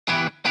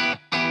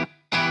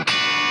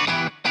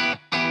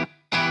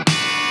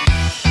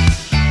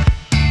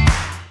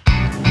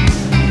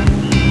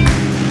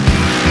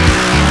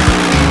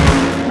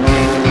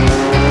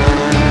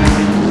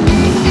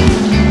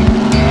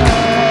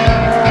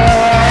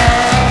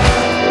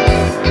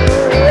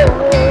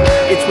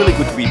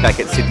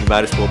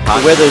Motorsport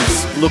Park. The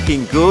weather's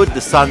looking good, the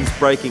sun's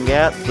breaking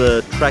out,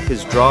 the track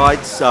is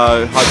dried,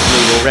 so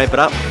hopefully we'll ramp it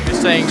up. We're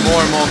seeing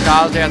more and more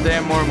cars out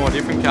there, more and more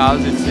different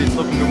cars. It's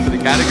looking good for the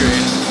category.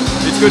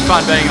 It's good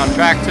fun being on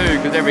track too,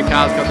 because every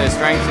car's got their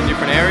strengths in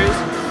different areas.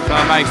 So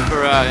it makes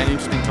for an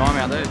interesting time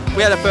out there.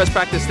 We had our first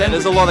practice then.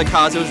 There's a lot of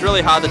cars. It was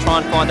really hard to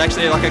try and find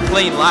actually like a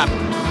clean lap.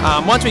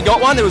 Once we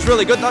got one, it was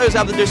really good though. I was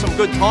able to do some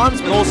good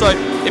times, but also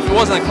if it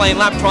wasn't a clean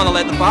lap, trying to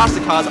let the faster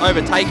cars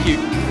overtake you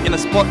in a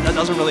spot that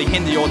doesn't really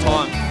hinder your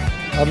time.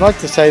 I'd like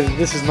to say that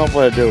this is not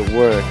what I do at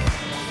work.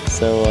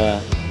 So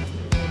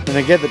when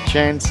I get the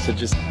chance to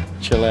just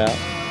chill out,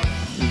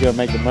 you gotta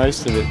make the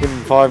most of it.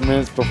 Even 5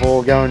 minutes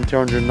before going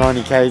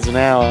 290 k's an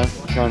hour,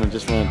 you kind of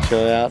just want to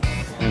chill out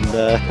and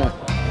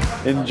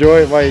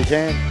enjoy it while you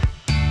can.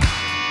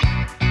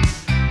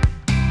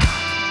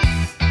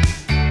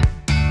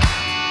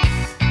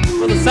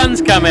 Well, the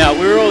sun's come out.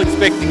 We were all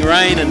expecting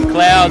rain and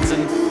clouds,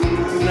 and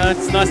you know,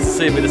 it's nice to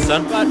see a bit of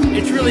sun. But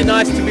it's really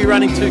nice to be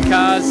running two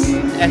cars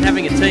and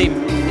having a team,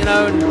 you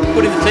know, and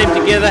putting the team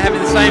together,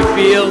 having the same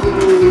feel,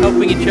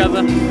 helping each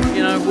other,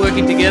 you know,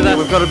 working together.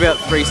 We've got about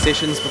 3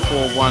 sessions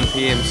before 1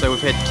 PM, so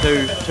we've had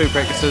two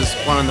practices,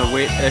 one on the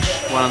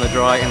wet-ish, one on the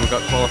dry, and we've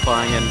got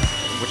qualifying in,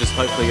 which is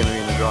hopefully going to be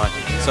in the dry.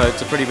 So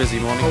it's a pretty busy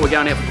morning. Well, we're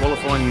going out for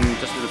qualifying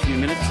just in a few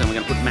minutes, and we're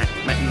going to put Matt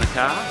in the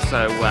car.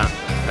 So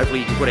hopefully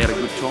you can put out a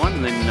good time,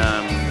 and then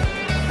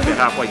about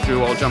halfway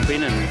through I'll jump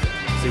in and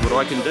see what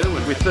I can do.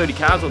 And with 30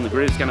 cars on the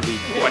grid, it's going to be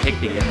quite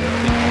hectic out there,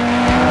 I think.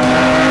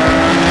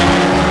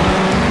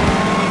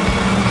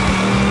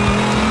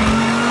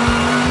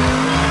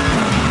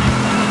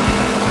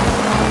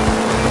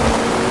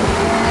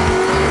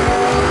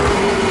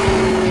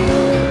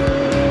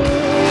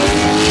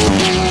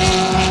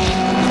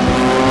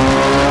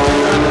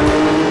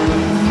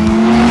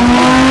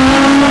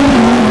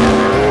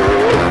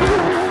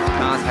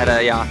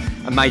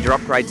 A major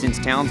upgrade since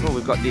Townsville.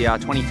 We've got the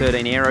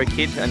 2013 Aero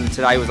kit, and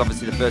today was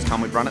obviously the first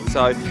time we've run it,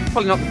 so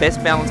probably not the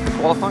best balance for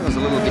qualifying. It was a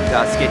little bit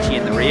sketchy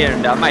in the rear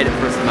and made it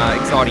for some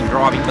exciting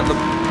driving, but look,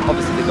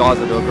 obviously the guys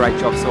will do a great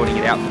job sorting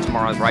it out for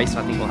tomorrow's race, and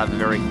I think we'll have a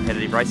very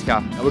competitive race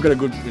car. We've got a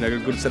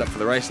good setup for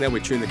the race now. We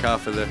tuned the car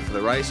for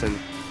the race, and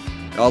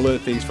I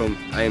learned things from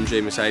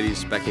AMG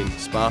Mercedes back in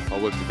Spa. I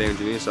worked with their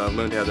engineers, so I've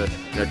learned how to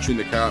tune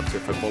the car up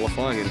for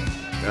qualifying, and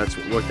it's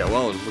worked out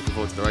well, and looking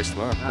forward to the race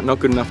tomorrow. Not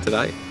good enough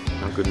today.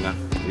 Not good enough.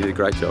 You did a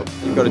great job.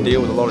 You've got to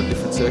deal with a lot of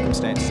different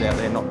circumstances out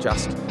there, not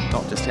just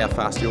how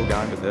fast you're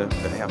going, but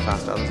how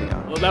fast others are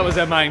going. Well, that was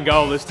our main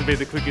goal, is to be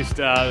the quickest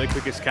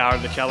car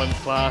in the challenge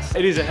class.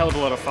 It is a hell of a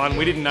lot of fun.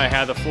 We didn't know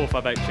how the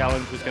 458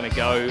 challenge was going to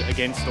go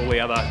against all the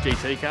other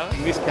GT cars.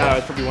 And this car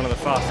is probably one of the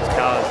fastest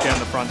cars down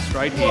the front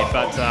straight here,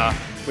 but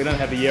we don't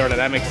have the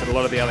aerodynamics that a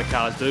lot of the other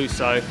cars do,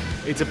 so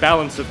it's a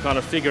balance of kind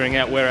of figuring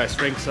out where our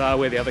strengths are,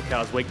 where the other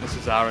cars'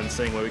 weaknesses are, and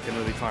seeing where we can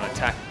really try and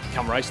attack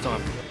come race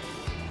time.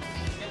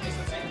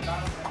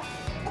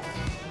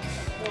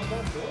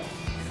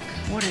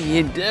 What are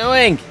you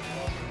doing?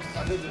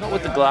 Not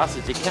with the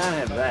glasses, you can't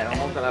have that. I'm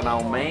looking at an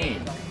old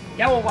man.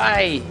 Go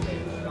away!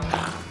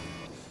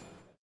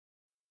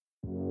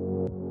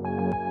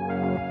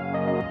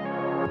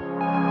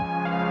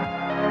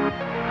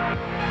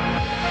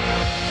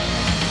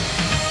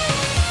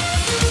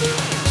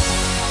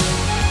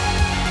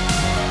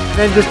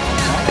 And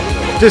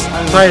just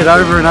play it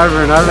over and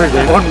over and over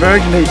again. On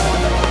Burgundy,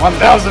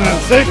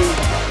 1006.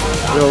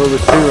 Well, it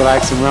was too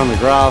relaxing. We were on the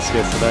grass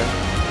yesterday.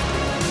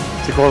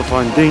 The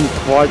qualifying didn't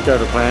quite go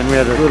to plan. We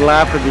had a good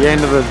lap at the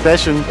end of the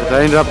session, but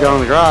they ended up going on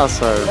the grass,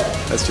 so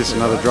that's just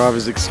another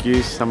driver's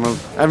excuse. I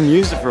haven't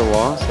used it for a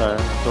while, so I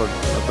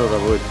thought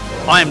I would.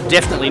 I am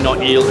definitely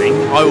not yielding.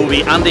 I will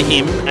be under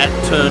him at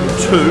turn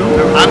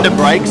 2, under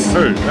brakes.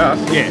 Who? Us?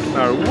 Yeah.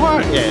 No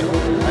way.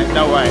 Yeah,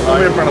 no way.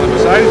 I'm in front of the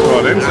Mercedes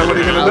by then, so what are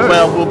you going to do?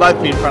 Well, we'll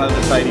both be in front of the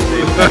Mercedes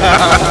then.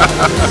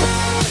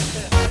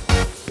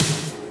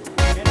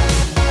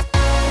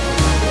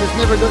 Just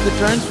never got the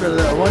transfer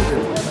that I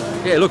wanted.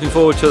 Yeah, looking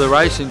forward to the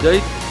race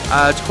indeed.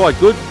 It's quite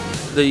good.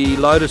 The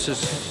Lotus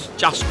is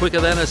just quicker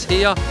than us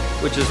here,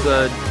 which is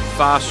the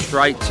fast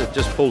straights. It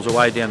just pulls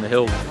away down the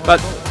hill.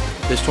 But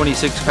there's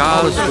 26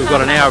 cars, we've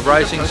got an hour of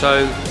racing,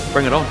 so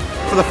bring it on.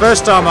 For the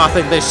first time, I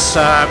think this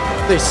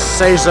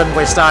season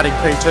we're starting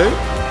P2,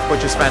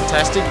 which is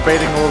fantastic,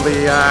 beating all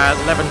the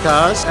 11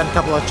 cars and a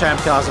couple of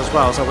champ cars as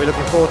well. So we're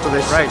looking forward to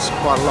this race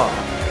quite a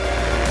lot.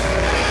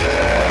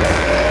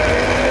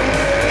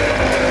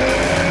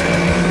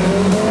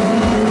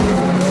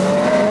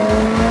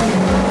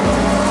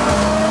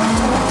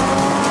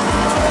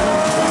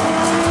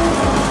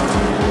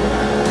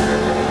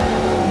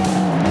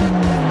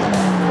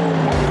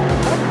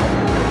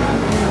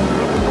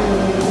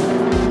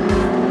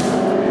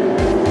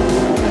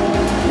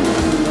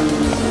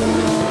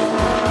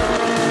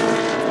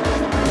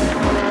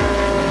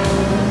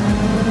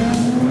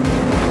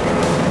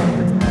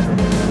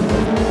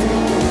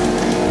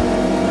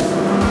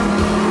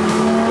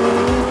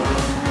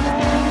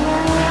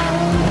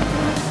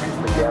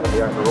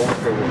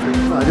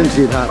 I didn't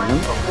see it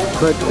happening,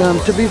 but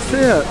to be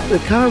fair, the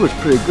car was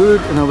pretty good,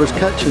 and I was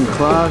catching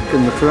Clark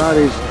and the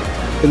Ferraris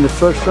in the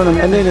first run,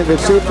 and then at the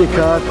safety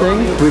car thing,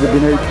 we'd have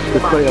been out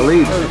with quite a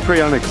lead. It was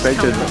pretty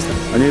unexpected.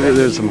 I knew that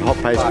there was some hot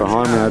pace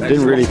behind me. I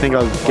didn't really think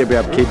I'd be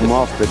able to keep them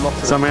off, but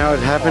somehow it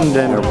happened,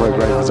 and it was a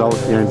great result.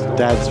 You know,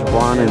 Dad's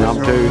won and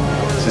I'm two.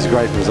 This is a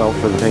great result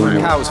for the team. The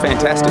car was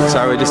fantastic,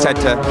 so we just had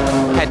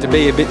to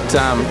be a bit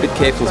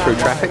careful through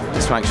traffic,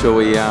 just to make sure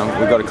we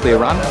got a clear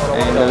run.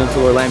 And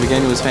the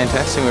Lamborghini was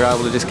fantastic. We were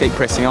able to just keep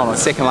pressing on. The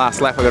second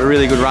last lap, I got a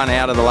really good run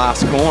out of the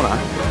last corner.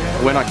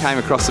 When I came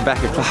across the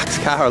back of Clark's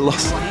car, I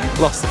lost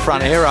the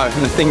front aero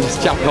and the thing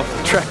just jumped off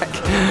the track.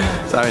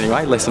 So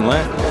anyway, lesson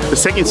learned. The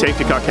second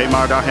safety car came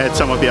out, I had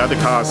some of the other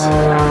cars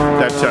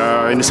that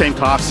in the same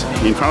class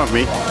in front of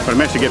me, but I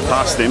managed to get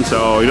past them,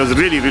 so it was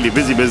really, really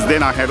busy. But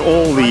then I had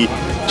all the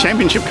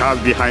championship cars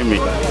behind me,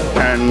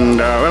 and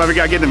well,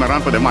 I gave them a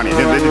run for their money.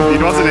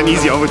 It wasn't an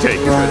easy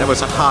overtake. That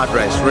was a hard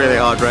race, really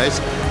hard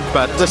race.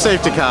 But the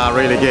safety car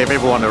really gave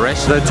everyone a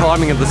rest. The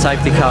timing of the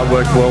safety car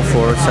worked well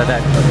for us, so that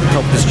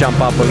helped us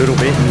jump up a little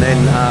bit, and then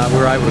we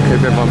were able to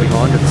keep everyone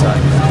behind it, so it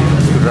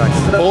was a good race.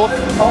 Fourth,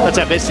 that's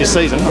our best this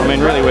season. I mean,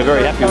 really, we're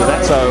very happy with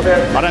that, so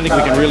I don't think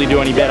we can really do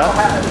any better.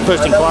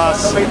 First in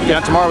class, you know,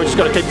 tomorrow we've just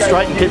got to keep it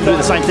straight and keep doing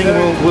the same thing, and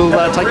we'll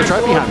take the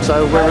trophy home,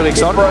 so we're really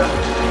excited.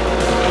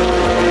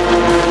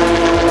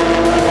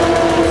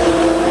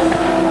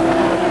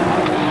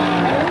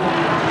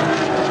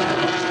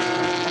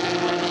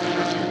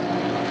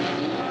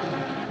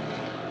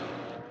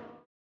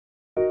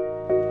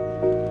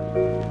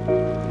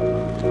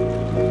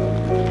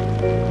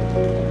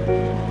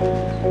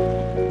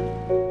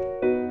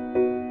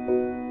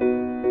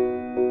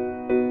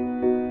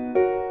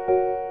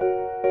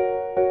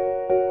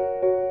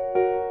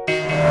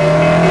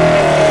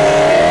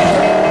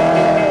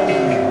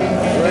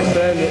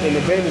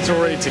 It's all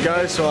ready to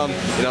go, so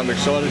I'm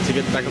excited to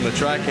get back on the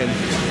track, and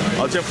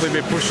I'll definitely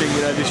be pushing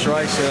this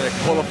race,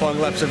 qualifying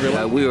laps every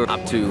lap. We were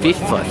up to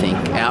 5th, I think,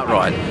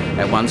 outright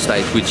at one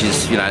stage, which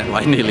is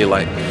nearly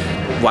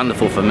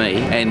wonderful for me.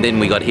 And then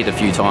we got hit a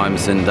few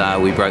times, and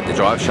we broke the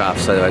drive shaft,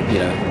 so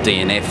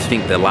DNF. I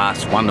think the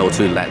last 1 or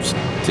 2 laps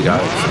to go.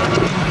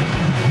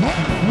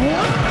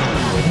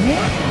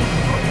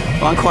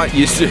 I'm quite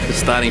used to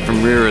starting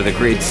from rear of the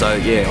grid, so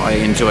yeah, I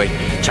enjoy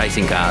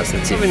chasing cars.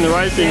 That's it. In the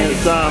racing,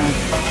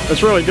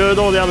 it's really good.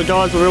 All the other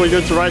guys are really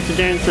good to race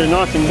against. They're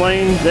nice and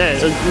clean. Yeah,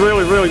 it's a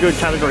really, really good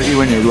category.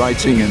 When you're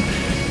racing and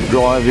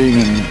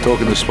driving and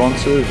talking to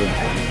sponsors.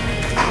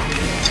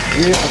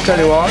 Yeah, I'll tell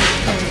you what.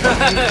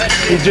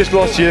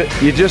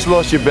 you just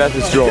lost your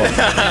Bathurst drive.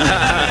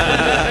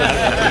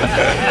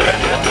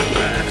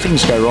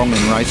 Things go wrong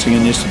in racing,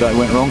 and yesterday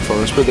went wrong for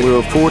us, but we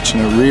were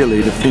fortunate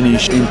really to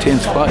finish in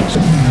 10th place.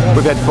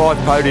 We've had 5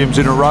 podiums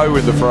in a row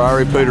with the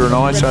Ferrari, Peter and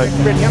I, so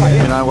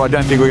I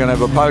don't think we're going to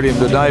have a podium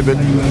today, but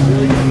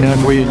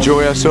if we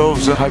enjoy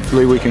ourselves,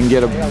 hopefully we can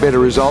get a better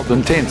result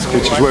than 10th,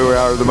 which is where we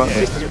are at the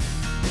moment.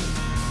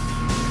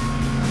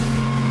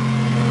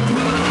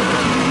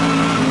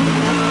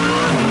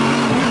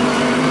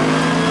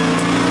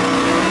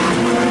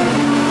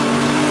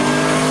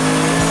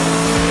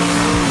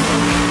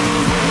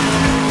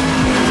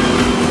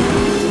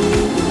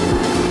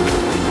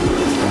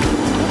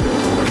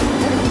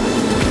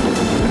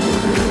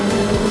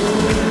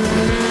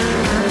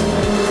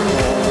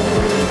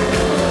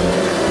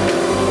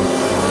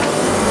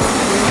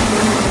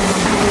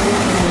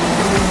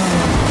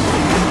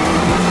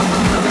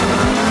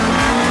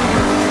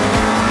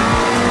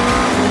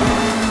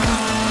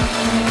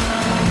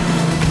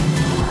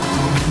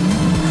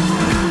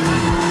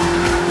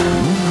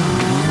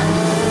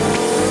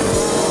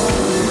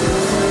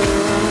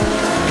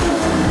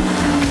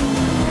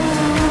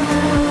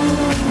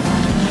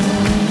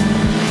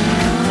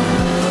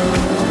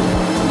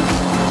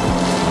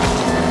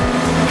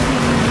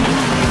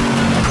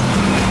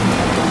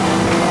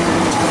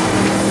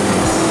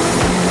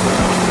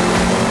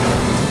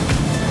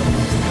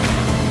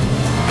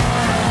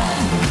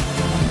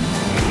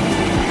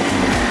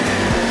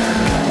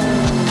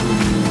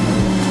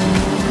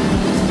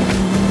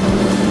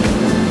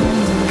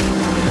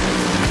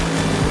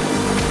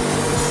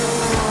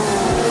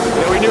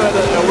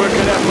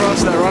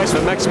 That race, the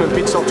maximum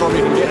pit stop time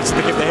you can get, so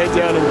to keep the head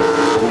down and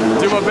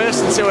do my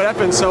best and see what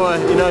happens. So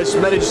just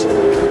managed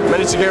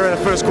to get around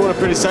the first corner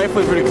pretty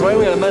safely, pretty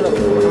cleanly, and I made up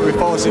probably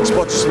 5 or 6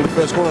 spots just in the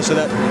first corner, so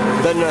that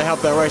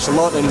helped that race a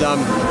lot. And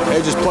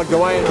it just plugged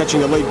away and catching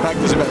the lead pack.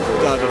 There's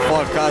about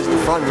 5 cars in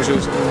the front, which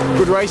was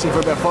good racing for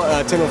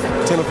about 10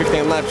 or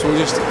 15 laps. We were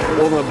just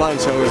all in the bone,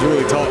 so it was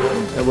really tight.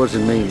 That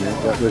wasn't me,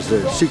 man. That was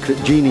the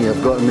secret genie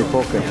I've got in my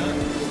pocket.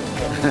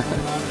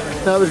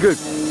 That was good.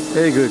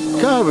 Very good.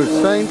 Car was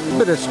fine.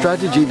 Bit of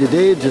strategy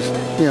today, just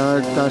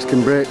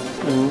asking Brett,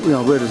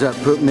 where does that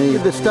put me?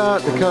 At the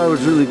start, the car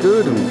was really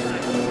good, and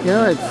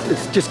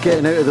it's just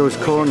getting out of those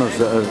corners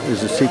that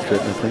is the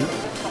secret, I think.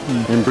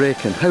 And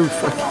braking. How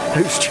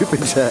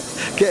stupid is that?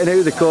 Getting out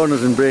of the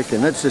corners and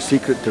braking. That's the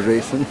secret to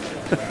racing.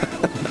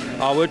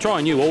 We're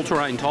trying new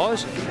all-terrain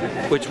tyres,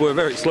 which were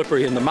very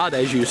slippery in the mud,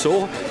 as you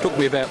saw. Took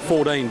me about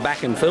 14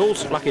 back and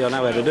fills. Lucky I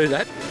know how to do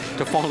that,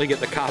 to finally get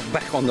the car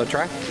back on the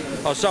track.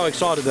 I was so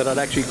excited that I'd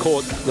actually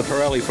caught the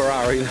Pirelli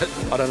Ferrari that,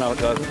 I don't know,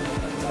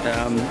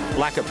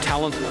 lack of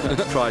talent.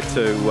 Tried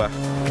to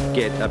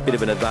get a bit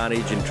of an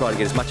advantage and try to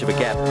get as much of a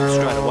gap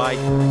straight away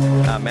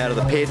out of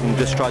the pit, and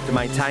just tried to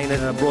maintain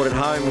it. Brought it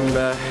home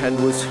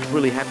and was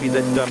really happy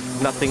that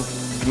nothing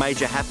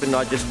major happened.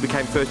 I just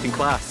became first in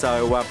class,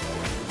 so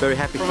very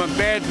happy. From a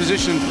bad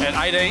position at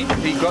 18,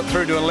 he got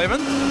through to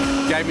 11th,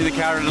 gave me the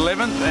car at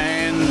 11th,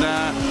 and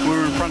we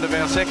were in front of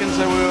our second,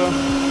 so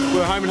we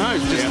were home and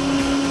home.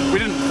 We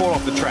didn't fall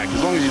off the track,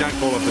 as long as you don't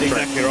fall off the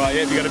track. Exactly right,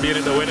 yeah, you got to be in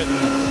it to win it.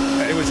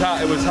 And it was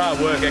hard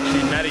work,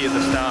 actually. Matty at the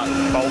start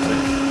bolted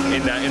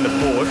in the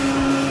Porsche,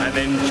 and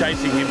then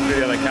chasing him through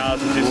the other cars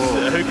was just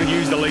who could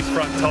use the least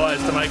front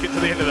tyres to make it to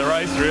the end of the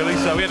race, really.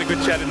 So we had a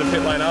good chat in the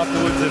pit lane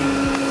afterwards, and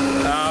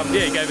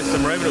yeah, he gave us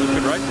some room, and it was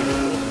good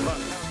racing.